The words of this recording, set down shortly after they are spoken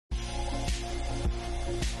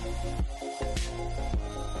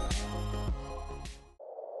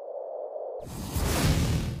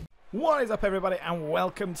What is up, everybody, and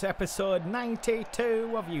welcome to episode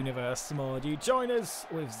 92 of Universe Mode. You join us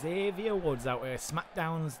with Xavier Woods out here,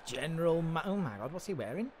 SmackDown's general oh my god, what's he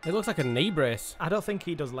wearing? It looks like a knee brace. I don't think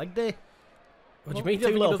he does leg day. What do you mean?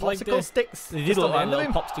 Two little popsicle sticks. They did look like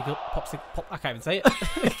little popsicle, I can't even say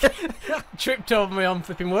it. Tripped over me on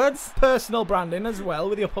flipping words. Personal branding as well,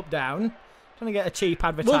 with your up down. Trying to get a cheap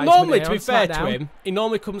advertisement. Well, normally, to be on fair SmackDown. to him, he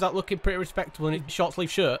normally comes out looking pretty respectable in a short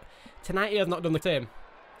sleeve shirt. Tonight he has not done the same.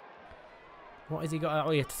 What has he got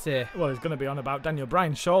out here to say? Well, he's going to be on about Daniel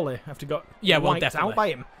Bryan, surely, after got definitely out by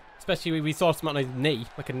him. Especially when we saw something on his knee,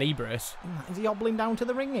 like a knee brace. Is he hobbling down to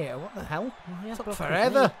the ring here? What the hell? Well, Took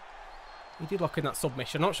forever. He did lock in that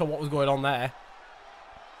submission. I'm not sure what was going on there.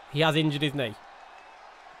 He has injured his knee.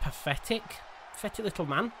 Pathetic. Pathetic little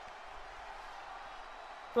man.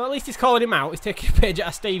 Well, at least he's calling him out. He's taking a page out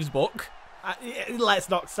of Steve's book. Let's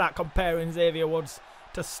not start comparing Xavier Woods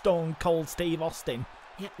to Stone Cold Steve Austin.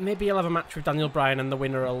 Yeah, maybe he'll have a match with Daniel Bryan and the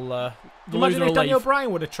winner will... Imagine if Daniel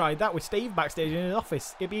Bryan would have tried that with Steve backstage in his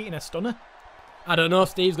office. He'd be eating a stunner. I don't know,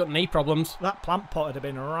 Steve's got knee problems. That plant pot would have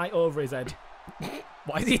been right over his head.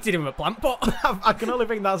 Why is he eating him with a plant pot? I can only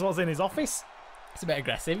think that's what's in his office. It's a bit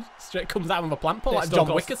aggressive. Straight comes out with a plant pot like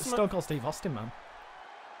John Wick or something. Stone Cold Steve Austin, man.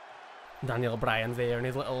 Daniel Bryan's here in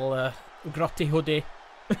his little grotty hoodie.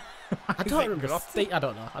 I don't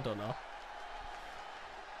know.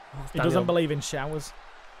 He doesn't believe in showers.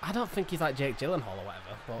 I don't think he's like Jake Gyllenhaal or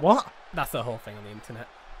whatever. But what? That's the whole thing on the internet.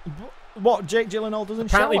 What? Jake Gyllenhaal doesn't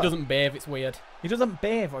shower? Apparently he doesn't bathe. It's weird. He doesn't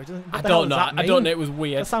bathe, or he doesn't. I don't know. I don't know. It was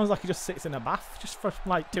weird. That sounds like he just sits in a bath just for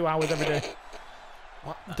like 2 hours every day.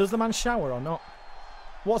 What? Does the man shower or not?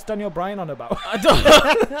 What's Daniel Bryan on about? I don't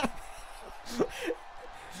know.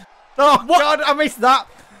 Oh God, I missed that.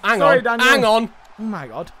 Sorry, Daniel. Hang on. Oh my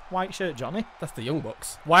God, white shirt Johnny. That's the Young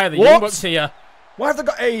Bucks. Why are the Young Bucks here? Why have they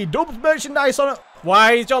got AEW merchandise on it?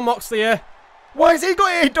 Why is John Moxley here? Why has he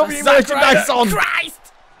got AEW merchandise on?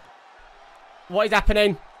 Christ! What is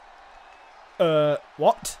happening?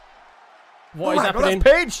 What? What is happening? That's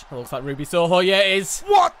Paige. It looks like Ruby Soho. Yeah, it is.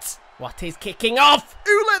 What? What is kicking off?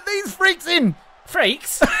 Who let these freaks in?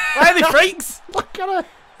 Freaks? Why are they freaks? Look at her.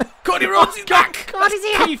 Cody Rhodes is back. God, is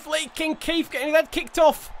he? Keith Lee, King Keith getting his head kicked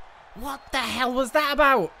off. What the hell was that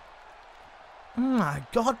about? Oh my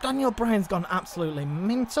God, Daniel Bryan's gone absolutely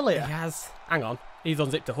mental here. He has. Hang on. He's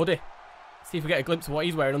unzipped a hoodie. See if we get a glimpse of what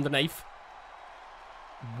he's wearing underneath.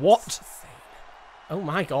 What? Oh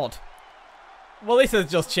my God. Well, this has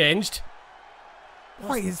just changed.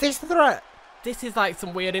 Wait, is this the threat? This is like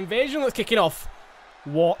some weird invasion that's kicking off.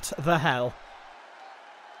 What the hell?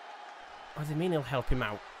 What does he mean he'll help him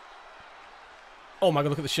out? Oh my God,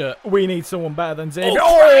 look at the shirt. We need someone better than Xavier.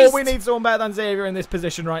 Oh, we need someone better than Xavier in this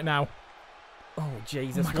position right now. Oh,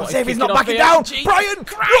 Jesus. Oh my God, Xavier's not backing down. Bryan!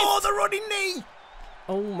 Oh, the running knee!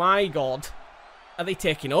 Oh my God. Are they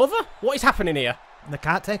taking over? What is happening here? They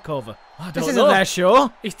can't take over. This isn't their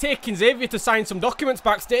show. He's taking Xavier to sign some documents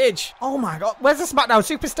backstage. Oh my God. Where's the SmackDown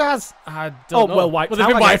superstars? I don't know. Well, wiped out. They've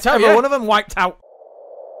been wiped out, Every one of them wiped out.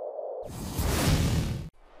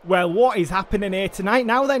 Well, what is happening here tonight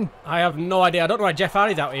now then? I have no idea. I don't know why Jeff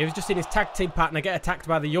Hardy's out here. He's just seen his tag team partner get attacked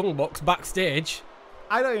by the Young Bucks backstage.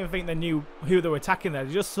 I don't even think they knew who they were attacking there.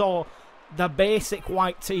 They just saw the basic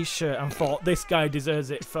white t-shirt and thought, this guy deserves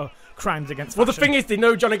it for crimes against fashion. Well, the thing is, they know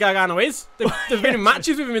who Johnny Gargano is. They've been in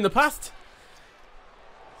matches with him in the past.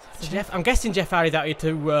 So I'm guessing Jeff Hardy's out here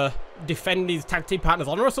to defend his tag team partner's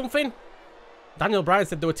honour or something. Daniel Bryan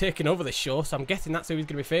said they were taking over this show, so I'm guessing that's who he's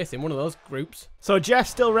going to be facing, one of those groups. So Jeff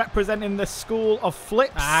still representing the School of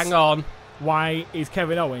Flips. Hang on. Why is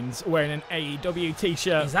Kevin Owens wearing an AEW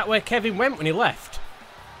t-shirt? Is that where Kevin went when he left?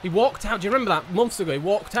 He walked out. Do you remember that? Months ago, he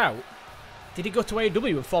walked out. Did he go to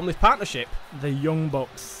AEW and form this partnership? The Young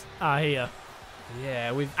Bucks are here.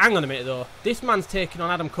 Yeah, hang on a minute though. This man's taking on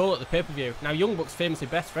Adam Cole at the pay-per-view. Now, Young Bucks famously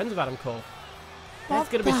best friends with Adam Cole. There's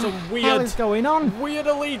going to be some What is going on? Weird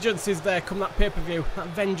allegiances there come that pay-per-view. That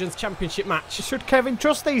Vengeance Championship match. Should Kevin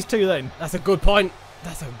trust these two then? That's a good point.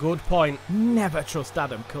 That's a good point. Never trust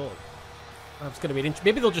Adam Cole. That's going to be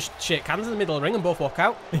maybe they'll just shake hands in the middle of the ring and both walk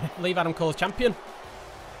out. Leave Adam Cole as champion.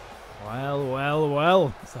 Well, well,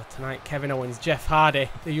 well. So tonight, Kevin Owens, Jeff Hardy.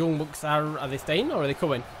 The Young Bucks are they staying or are they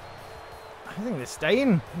coming? I think they're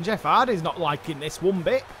staying. Jeff Hardy's not liking this one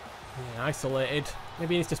bit. Yeah, isolated.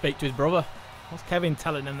 Maybe he needs to speak to his brother. What's Kevin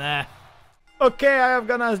telling him there? Okay, I have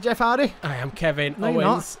gone as Jeff Hardy. I am Kevin No, Owens. you're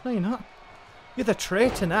not. No, you're not. You're the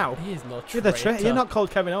traitor now. He is no traitor. You're the traitor. You're not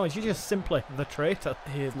called Kevin Owens. You're just simply the traitor.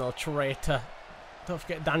 He is no traitor. Don't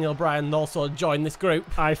forget Daniel Bryan also joined this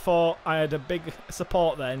group. I thought I had a big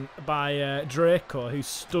support then by Draco, who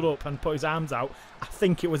stood up and put his arms out. I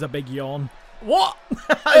think it was a big yawn. What?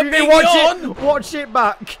 A big yawn? Watch it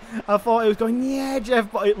back. I thought he was going, yeah,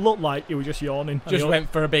 Jeff, but it looked like he was just yawning. Just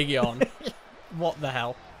went for a big yawn. What the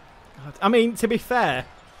hell? I mean, to be fair,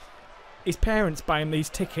 his parents buy him these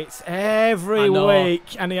tickets every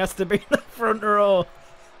week, and he has to be in the front row.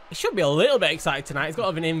 It should be a little bit exciting tonight. It's got to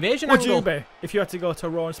have an invasion Would angle. you be if you had to go to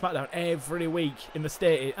Raw and SmackDown every week in the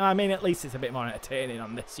state? I mean, at least it's a bit more entertaining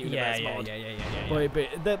on this universe mode. Yeah. But it'd be,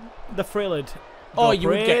 the thrill would. Oh, you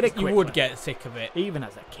would get sick of it, even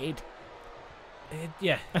as a kid.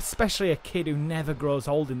 Yeah, especially a kid who never grows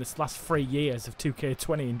old in this last 3 years of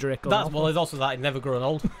 2K20 in Draco. Well, there's also that he's never grown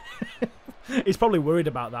old. He's probably worried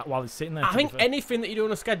about that while he's sitting there. I think anything that you do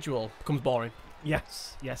on a schedule becomes boring.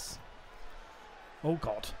 Yes. Oh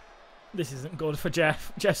God, this isn't good for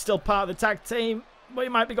Jeff. Jeff's still part of the tag team, but he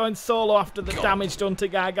might be going solo after the damage done to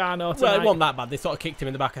Gargano tonight. Well, it wasn't that bad. They sort of kicked him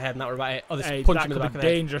in the back of the head, and that was about it. Or they punched him in the back of the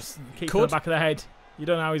head. Dangerous. Kick in the back of the head. You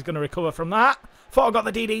don't know how he's going to recover from that. Thought I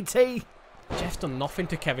got the DDT. Jeff's done nothing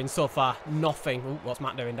to Kevin so far. Nothing. Ooh, what's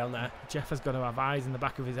Matt doing down there? Jeff has got to have eyes in the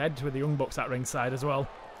back of his head with the Young Bucks at ringside as well.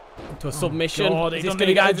 To a submission. God, he's going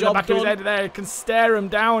to get in the back of his head there. He can stare him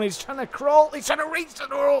down. He's trying to crawl. He's trying to reach the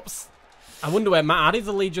ropes. I wonder where Matt Hardy's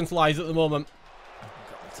allegiance lies at the moment. Oh,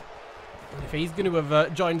 God. If he's going to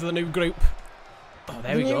have joined the new group. Oh,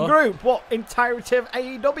 there we go. New group? What? Entirety of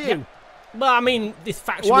AEW? Yeah. Well, I mean, this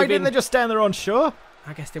faction. Why didn't they just stay on their own show?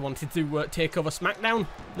 I guess they wanted to take over SmackDown.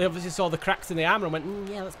 They obviously saw the cracks in the armour and went,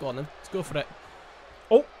 yeah, let's go on then. Let's go for it.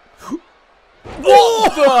 Oh.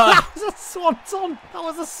 What? That was a swanton. That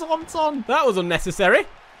was a swanton. That was unnecessary.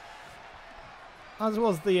 As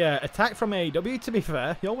was the attack from AEW, to be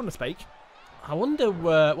fair. You all want to speak. I wonder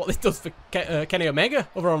what this does for Kenny Omega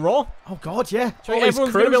over on Raw. Oh, God, yeah.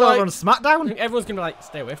 Everyone's going to be like, on SmackDown. Everyone's going to be like,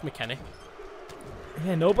 stay away from me, Kenny.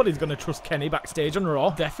 Yeah, nobody's going to trust Kenny backstage on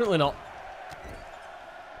Raw. Definitely not.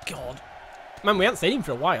 God. Man, we haven't seen him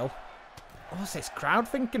for a while. What's this crowd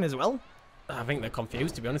thinking as well? I think they're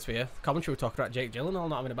confused, to be honest with you. The commentary were talking about Jake Gyllenhaal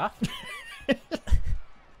not having a bath.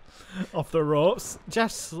 Off the ropes.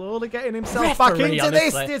 Jeff slowly getting himself back into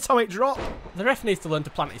this. The atomic drop. The ref needs to learn to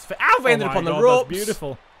plant his foot. How ended up on the ropes? That's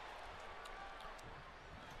beautiful.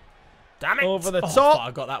 Damn it. Over the top. I thought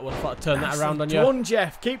I got that one. I thought I'd turn that around on you. Done,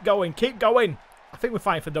 Jeff. Keep going. Keep going. I think we're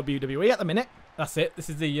fighting for WWE at the minute. That's it. This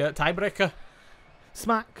is the tiebreaker.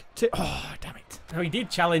 Smack to... Oh, damn it. Now, he did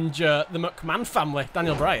challenge the McMahon family,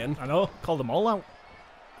 Daniel Bryan. I know. Called them all out.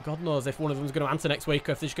 God knows if one of them's going to answer next week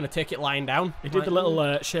or if they're just going to take it lying down. He did the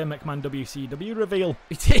little Shane McMahon WCW reveal.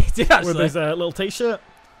 He did actually. With his little t-shirt.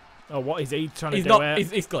 Oh, what is he trying to do?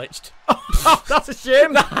 He's glitched. Oh, that's a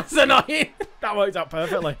shame. That's annoying. That worked out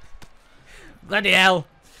perfectly. Bloody hell.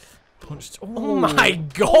 Punched. Oh my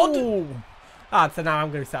God. So now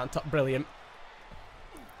I'm going to start on top. Brilliant.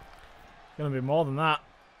 Going to be more than that.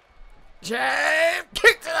 Jeff!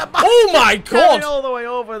 Kick to the back! Oh my God! All the way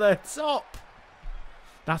over the top.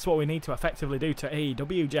 That's what we need to effectively do to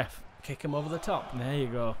AEW, Jeff. Kick him over the top. There you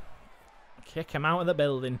go. Kick him out of the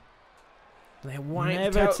building. They wiped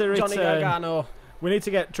Never out to return. Johnny Gargano. We need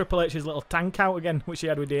to get Triple H's little tank out again, which he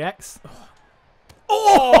had with DX.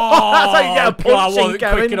 Oh! That's how you get a punch I wasn't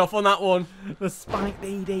Kevin. quick enough on that one. The spike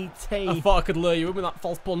DDT. I thought I could lure you in with that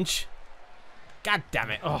false punch. God damn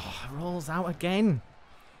it. Oh, rolls out again.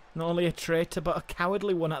 Not only a traitor, but a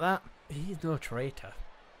cowardly one at that. He's no traitor.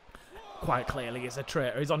 Quite clearly he's a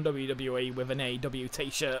traitor. He's on WWE with an AEW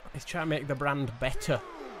t-shirt. He's trying to make the brand better.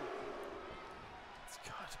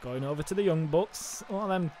 God, going over to the Young Bucks. What are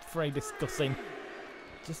them three discussing?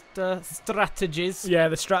 Just strategies. Yeah,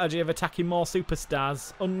 the strategy of attacking more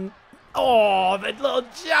superstars. Oh, the little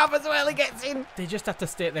jab as well he gets in. They just have to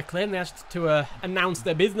state their claim. They have to announce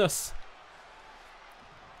their business.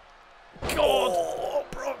 God! Oh,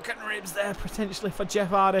 broken ribs there potentially for Jeff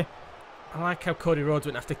Hardy. I like how Cody Rhodes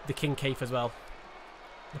went after the King Keith as well.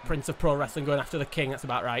 The Prince of Pro Wrestling going after the King. That's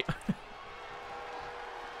about right.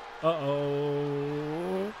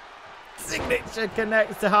 Uh-oh. Signature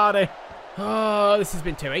connects to Hardy. Oh, this has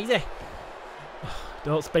been too easy.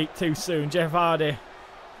 Don't speak too soon. Jeff Hardy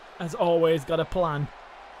has always got a plan.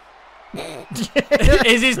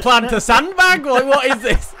 Is his plan to sandbag? What is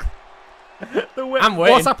this? I'm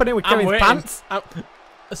waiting. What's happening with Kevin's pants?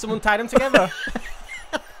 Has someone tied them together?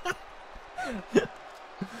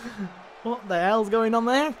 What the hell's going on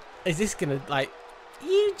there? Is this going to, like...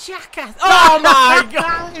 You jackass! Oh my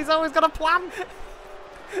God! He's always got a plan.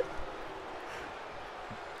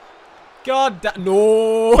 God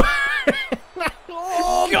no!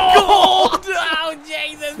 Oh God! Oh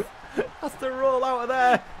Jesus! Has to roll out of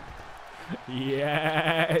there.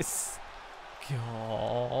 Yes.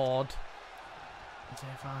 God.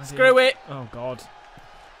 Jeff Hardy. Screw it. Oh, God.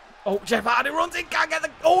 Oh, Jeff Hardy runs in, can't get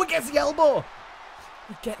the... Oh, he gets the elbow.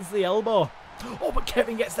 He gets the elbow. Oh, but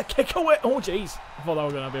Kevin gets the kick away. Oh, jeez. I thought that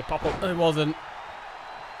was going to be a pop-up. It wasn't.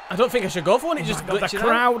 I don't think I should go for one. It just glitched the out.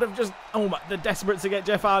 crowd have just... Oh, my, they're desperate to get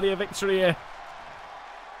Jeff Hardy a victory here.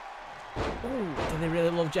 Ooh, do they really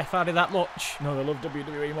love Jeff Hardy that much? No, they love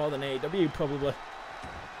WWE more than AEW, probably.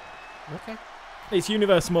 Okay. It's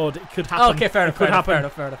universe mode. It could happen. Okay, fair enough. Fair enough.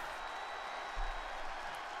 Fair enough.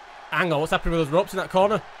 Hang on, what's happening with those ropes in that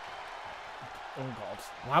corner? Oh, God.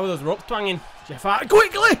 Why were those ropes twanging? Jeff Hardy,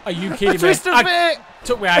 quickly! Are you kidding me? Twist of fate!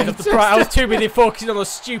 Took my eyes off the prize. I was too busy focusing on those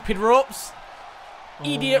stupid ropes.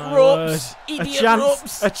 Idiot ropes. Idiot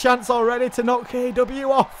ropes. A chance already to knock AEW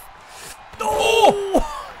off.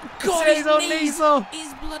 Oh! God, his own knees, though.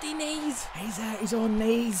 His bloody knees. He's at his own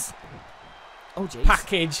knees. Oh, jeez.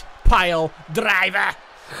 Package, pile, driver.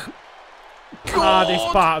 Hardest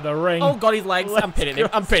part of the ring. Oh, God, his legs. I'm pinning him.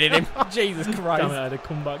 I'm pinning him. Jesus Christ. Damn it, I had a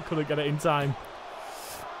comeback. Couldn't get it in time.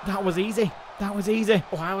 That was easy. That was easy.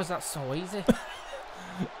 Why was that so easy?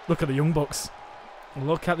 Look at the Young Bucks.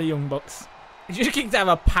 Look at the Young Bucks. Did you kick down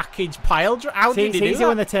a package pile? How did it's he do easy that?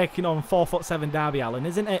 when they're taking on 4'7" Darby Allin,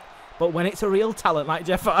 isn't it? But when it's a real talent like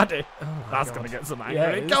Jeff Hardy, that's going to get some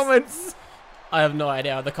angry comments. I have no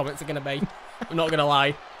idea how the comments are going to be. I'm not going to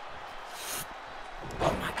lie.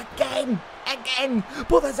 Oh my, again.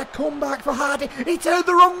 But there's a comeback for Hardy. He turned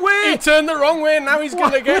the wrong way. He turned the wrong way and now he's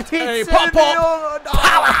going to get a pop.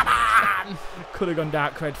 Power man. Could have gone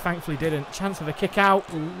dark red. Thankfully didn't. Chance of a kick out.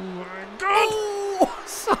 Oh,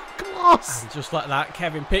 so close. And just like that,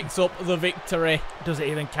 Kevin picks up the victory. Does it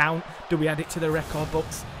even count? Do we add it to the record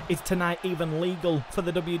books? Is tonight even legal for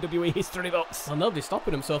the WWE history books? Well, nobody's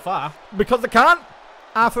stopping him so far. Because they can't.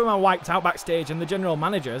 Arthur Man wiped out backstage and the general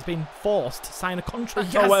manager has been forced to sign a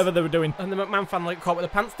contract or whatever they were doing. And the McMahon fan like caught with their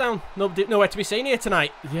pants down. Nowhere to be seen here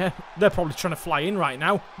tonight. Yeah, they're probably trying to fly in right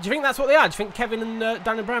now. Do you think that's what they are? Do you think Kevin and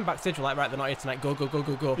Daniel Bryan backstage were like, right, they're not here tonight, go, go, go,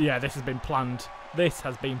 go, go? Yeah, this has been planned. This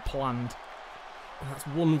has been planned. And that's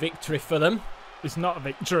one victory for them. It's not a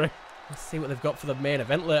victory. Let's see what they've got for the main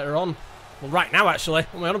event later on. Well, right now, actually.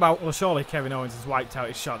 What are we on about? Well, surely Kevin Owens has wiped out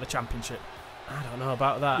his shot at the championship. I don't know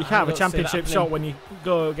about that. You can't have a championship shot when you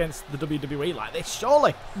go against the WWE like this,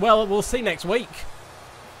 surely. Well, we'll see next week.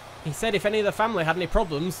 He said if any of the family had any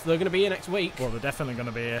problems, they're going to be here next week. Well, they're definitely going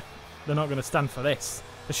to be here. They're not going to stand for this.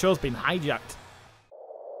 The show's been hijacked.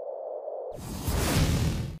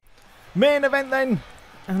 Main event then.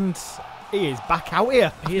 And he is back out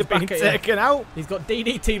here. He is back taken out. He's got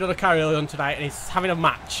DDT'd on a carry-on tonight and he's having a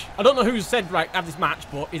match. I don't know who said, right, have this match,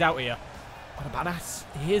 but he's out here. What a badass.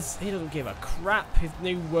 He is. He doesn't give a crap. His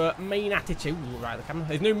new mean attitude. Right, the camera.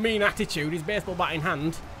 His new mean attitude. His baseball bat in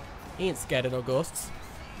hand. He ain't scared of no ghosts.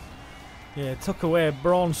 Yeah, took away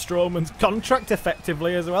Braun Strowman's contract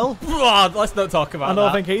effectively as well. Let's not talk about that. I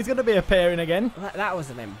don't think he's going to be appearing again. That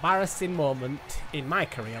was an embarrassing moment in my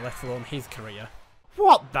career, let alone his career.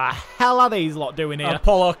 What the hell are these lot doing here?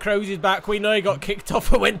 Apollo Crews is back. We know he got kicked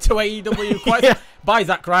off and went to AEW quite by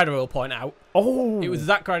Zack Ryder, we'll point out. Oh. It was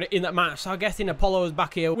Zack Ryder in that match. So I'm guessing Apollo was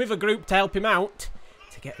back here with a group to help him out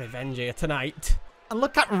to get revenge here tonight. And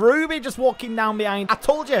look at Ruby just walking down behind. I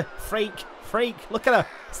told you, freak. Look at her.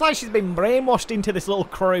 It's like she's been brainwashed into this little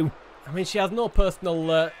crew. I mean, she has no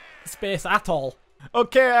personal space at all.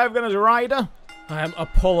 Okay, I've got as Ryder. I am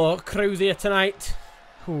Apollo Crews here tonight.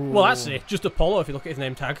 Ooh. Well, actually, just Apollo if you look at his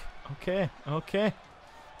name tag. Okay.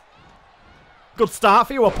 Good start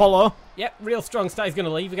for you, Apollo. Yep, real strong start. He's going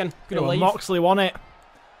to leave again. Moxley won it.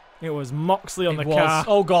 It was Moxley on the car.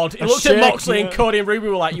 Oh, God. He looked at Moxley and Cody and Ruby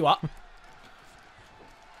were like, you what?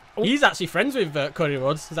 Oh. He's actually friends with Cody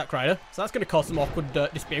Rhodes, Zack Ryder. So that's going to cause some awkward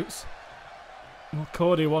disputes. Well,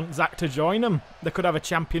 Cody wants Zack to join them. They could have a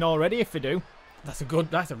champion already if they do. That's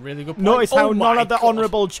a really good point. Notice how none of the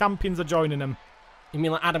honourable champions are joining them. You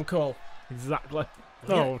mean like Adam Cole? Exactly.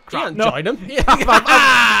 Oh, crap. Join him.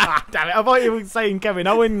 Damn it, I thought you were saying Kevin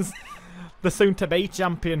Owens, the soon-to-be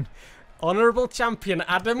champion. Honourable champion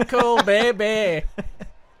Adam Cole, baby.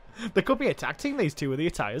 There could be a tag team, these two, with the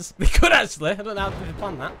attires. They could actually. I don't know how to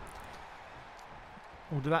plan that.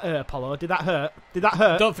 Oh, did that hurt, Apollo? Did that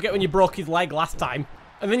hurt? Don't forget when you broke his leg last time.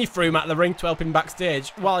 And then you threw him out of the ring to help him backstage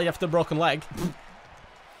while he had the broken leg.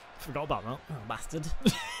 Forgot about that. Oh, bastard.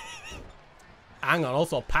 Hang on,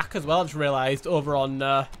 also Pac as well, I just realised, over on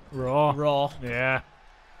Raw. Yeah.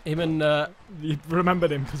 Him and... You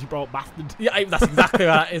remembered him because you brought Bastard. Yeah, that's exactly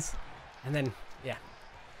what that is. And then, yeah.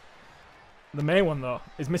 The main one, though,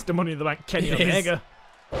 is Mr. Money in the Bank, Kenny Omega.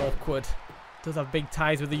 Awkward. Does have big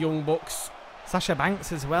ties with the Young Bucks. Sasha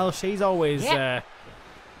Banks as well. She's always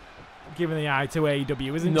giving the eye to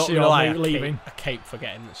AEW, isn't she? Leaving. I keep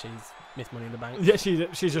forgetting that she's Miss Money in the Bank. Yeah,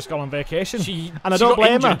 she's just gone on vacation. And I don't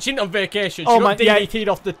blame her. She didn't on vacation. She got DDT'd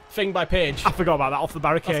off the thing by Paige. I forgot about that, off the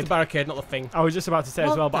barricade. Off the barricade, not the thing. I was just about to say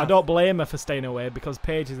as well, but I don't blame her for staying away because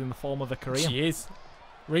Paige is in the form of a career. She is.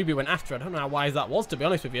 Ruby went after her. I don't know how wise that was, to be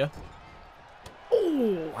honest with you.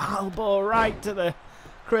 Oh, elbow right to the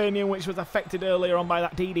cranium, which was affected earlier on by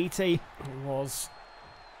that DDT. It was.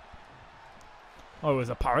 Oh, it was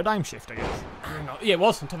a paradigm shift, I guess. Yeah, it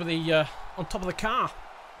was on top of the car.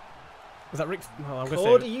 Was that Rick? Well,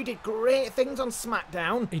 Cody, you did great things on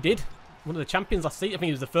SmackDown. He did. One of the champions last season. I think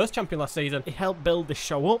he was the first champion last season. He helped build this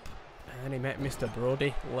show up. And he met Mr.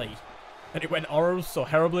 Brody Lee. And it went so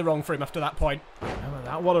horribly wrong for him after that point. Remember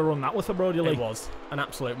that? What a run that was for Brody Lee. It was. An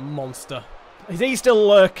absolute monster. Is he still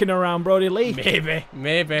lurking around, Brody Lee?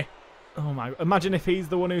 Maybe. Oh my, imagine if he's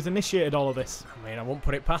the one who's initiated all of this. I mean, I won't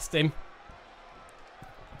put it past him.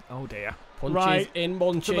 Oh dear. Punches right in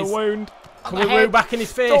bunches. To the wound. Coming woo back in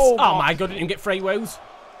his face. Oh my god, didn't even get free woos.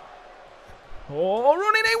 Oh,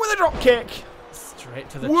 running in with a drop kick. Straight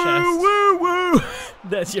to the woo, chest. Woo, woo.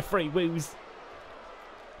 There's your free woos.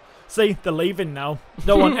 See, they're leaving now.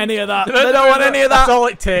 Don't want any of that. They don't want any of that. That's all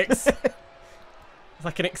it takes. It's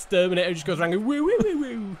like an exterminator who just goes around and woo, woo, woo,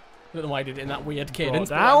 woo. I don't know why he did it in that weird cadence.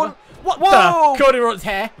 Down. What the? Cody Rhodes'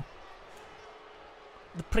 hair.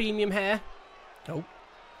 The premium hair. Oh.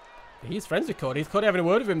 He's friends with Cody. Is Cody having a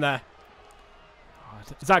word with him there?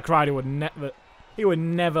 Zack Ryder would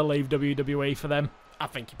never leave WWE for them. I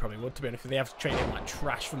think he probably would, to be honest. They have treated him like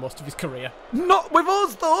trash for most of his career. Not with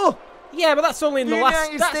us, though. Yeah, but that's only in the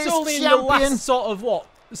last. That's only in the last sort of what,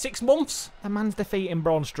 6 months. The man's defeating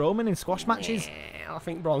Braun Strowman in squash matches. Yeah, I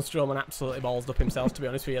think Braun Strowman absolutely ballsed up himself, to be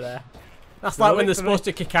honest with you there. That's like when they're supposed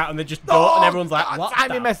to kick out and they just don't, and everyone's like, "What?"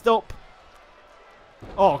 Timing messed up.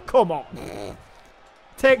 Oh, come on.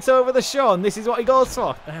 Takes over the show, and this is what he goes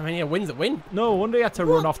for. I mean, yeah, win's a win. No wonder he had to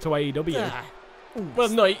run off to AEW. Well,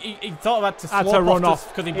 no, he thought of had to run off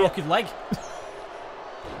because he broke his leg.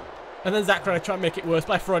 And then Zack Ryder tried to make it worse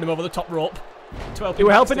by throwing him over the top rope to help him. You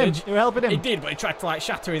were helping him. You were helping him. He did, but he tried to like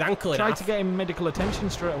shatter his ankle. Tried to get him medical attention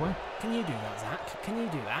straight away. Can you do that, Zack? Can you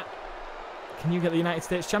do that? Can you get the United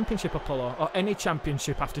States Championship, Apollo, or any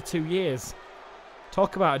championship after 2 years?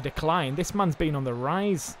 Talk about a decline. This man's been on the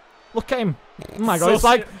rise. Look at him. Oh my god, it's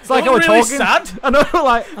like I was really talking. Sad. I know,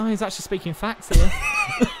 like, oh, he's actually speaking facts here.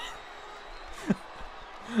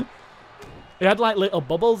 He had like little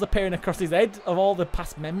bubbles appearing across his head of all the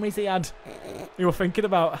past memories he had. You were thinking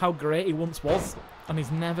about how great he once was, and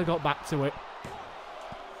he's never got back to it.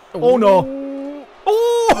 Oh no!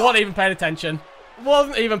 Oh! Wasn't even paying attention.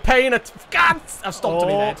 Wasn't even paying attention. God! I've stopped on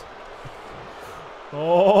his head.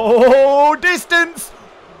 Oh, distance!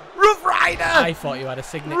 Rough Rider! I thought you had a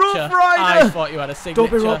signature. Rough Rider! I thought you had a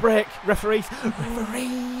signature. Double rope break. Referee.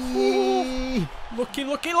 Referee! Lucky,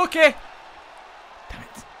 lucky, lucky! Damn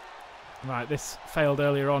it. Right, this failed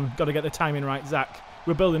earlier on. Got to get the timing right, Zack.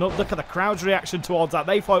 We're building up. Look at the crowd's reaction towards that.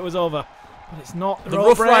 They thought it was over. But it's not. The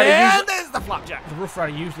Rough Rider. And there's the flapjack. The Rough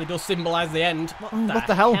Rider usually does symbolise the end. What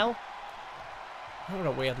the hell? What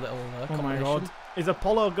a weird little oh my god. Is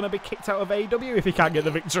Apollo going to be kicked out of AEW if he can't get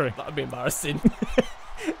the victory? That would be embarrassing.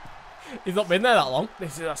 He's not been there that long.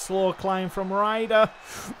 This is a slow climb from Ryder.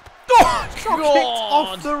 Oh, kicked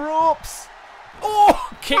off the ropes. Oh,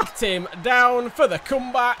 kicked him down for the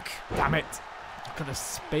comeback. Damn it. Look at the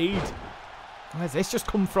speed. Where's this just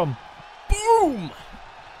come from? Boom.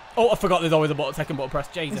 Oh, I forgot there's always a second button press.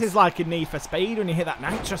 Jesus. This is like a Need for Speed when you hit that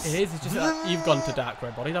nitrous. It is. It's just that you've gone to dark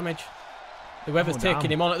red body damage. Whoever's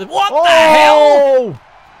taking him on at the... What the hell?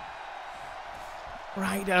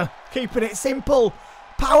 Ryder, keeping it simple.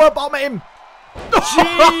 Powerbomb him.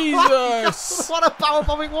 Jesus. What a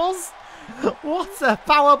powerbomb it was. What a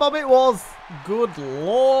powerbomb it was. Good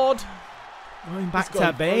lord. Going back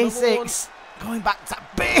to basics. Going back to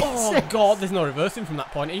basics. Oh, God. There's no reversing from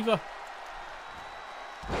that point either.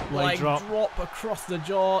 Leg drop across the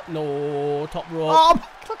jaw. No, top rope. Oh,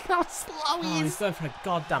 look at how slow he is. He's going for a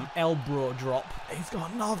goddamn elbow drop. He's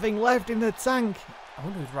got nothing left in the tank. I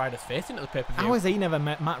wonder who's Ryder's facing at the pay-per-view. How has he never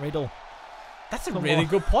met Matt Riddle? That's a really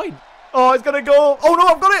good point. Oh, he's going to go. Oh, no,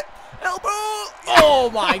 I've got it. Elbow. Oh,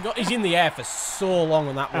 my God. He's in the air for so long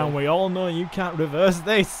on that one. And we all know you can't reverse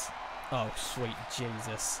this. Oh, sweet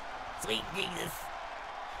Jesus. Sweet Jesus.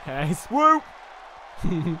 Hey, swoop.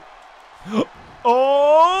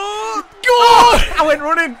 Oh, God! I went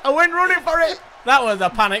running for it. That was a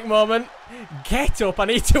panic moment. Get up, I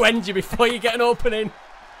need to end you before you get an opening.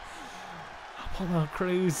 Apollo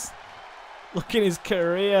Crews, look in his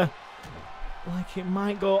career. like it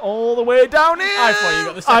might go all the way down here. I thought you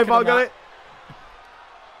got the second I thought I of got that. it.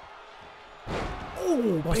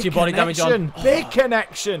 Oh, What's big your body damage connection. on? Big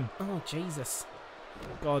connection. Oh, Jesus.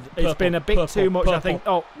 God, it's Purple, been a bit too much, I purple. think.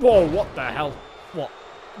 Oh, whoa, what the hell? What?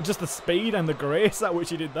 Just the speed and the grace at which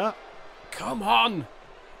he did that. Come on.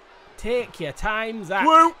 Take your time, Zach.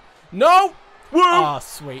 Woo! No! Woo! Oh,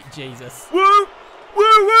 sweet Jesus. Woo!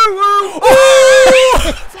 Woo, woo, woo!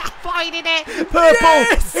 Avoided it. Purple!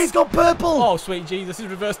 Yes! He's got purple! Oh, sweet Jesus. He's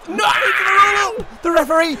reversed. No! The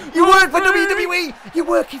referee! You work for WWE! You're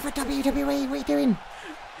working for WWE! What are you doing?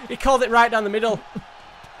 He called it right down the middle.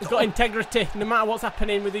 He's got integrity, no matter what's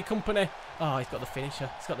happening with the company. Oh, he's got the finisher.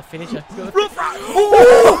 He's got the finisher. He's got the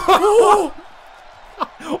Oh!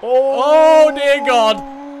 Oh, dear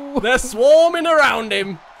God. They're swarming around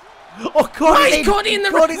him. Oh, Cody's in! Cody in the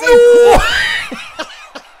Cody's in!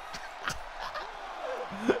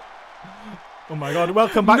 Oh my God,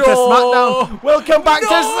 welcome back to SmackDown! Welcome back to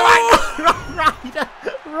SmackDown!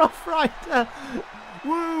 Rough Rider!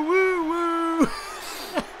 Woo, woo, woo!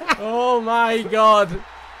 Oh my God.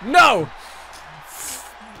 No!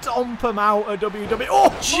 Stomp him out of WWE.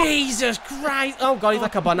 Oh! Jesus Christ. Oh God, he's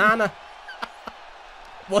like a banana.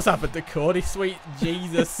 What's happened to Cody, sweet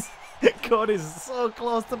Jesus? Cody's so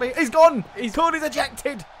close to me. He's gone! Cody's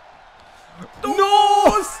ejected!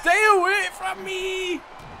 No! Stay away from me!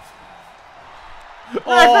 Referee!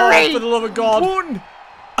 Oh, for the love of God. One!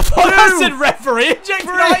 I thought I said referee. Ejected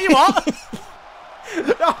right, you what?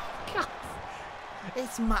 Oh, God.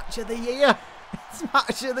 It's match of the year. It's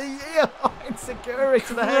match of the year. Oh, insecurity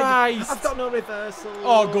to the head. Christ. I've got no reversal.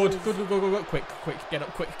 Oh, good. Good. Quick. Get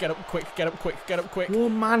up, quick. Get up, quick.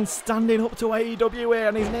 One man standing up to AEW,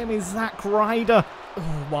 and his name is Zack Ryder.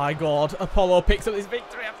 Oh, my God. Apollo picks up this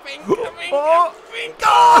victory, I think.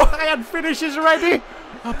 Oh, I had finishes ready.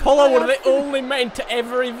 Apollo would have the only man to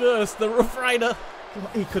ever reverse the Rough Rider.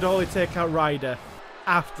 He could only take out Ryder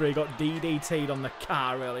after he got DDT'd on the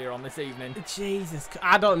car earlier on this evening. Jesus.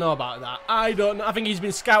 I don't know about that. I don't know. I think he's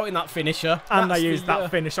been scouting that finisher. And I used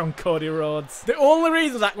that finish on Cody Rhodes. The only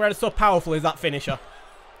reason Zack Ryder's so powerful is that finisher.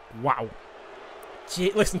 Wow.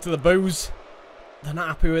 Gee, listen to the boos. They're not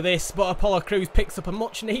happy with this, but Apollo Crews picks up a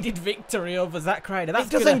much-needed victory over Zack Ryder.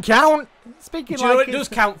 It doesn't count. Speaking Do you know like what it does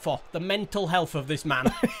count for? The mental health of this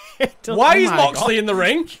man. Oh Why is my Moxley God. in the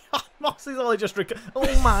ring? Moxley's only just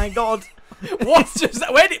oh my God. What's just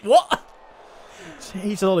that? Where did what?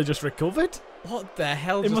 He's only just recovered. What the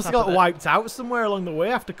hell? He just must have got happened wiped out somewhere along the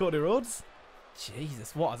way after Cody Rhodes. there?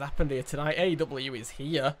 Jesus, what has happened here tonight? AEW is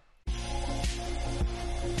here.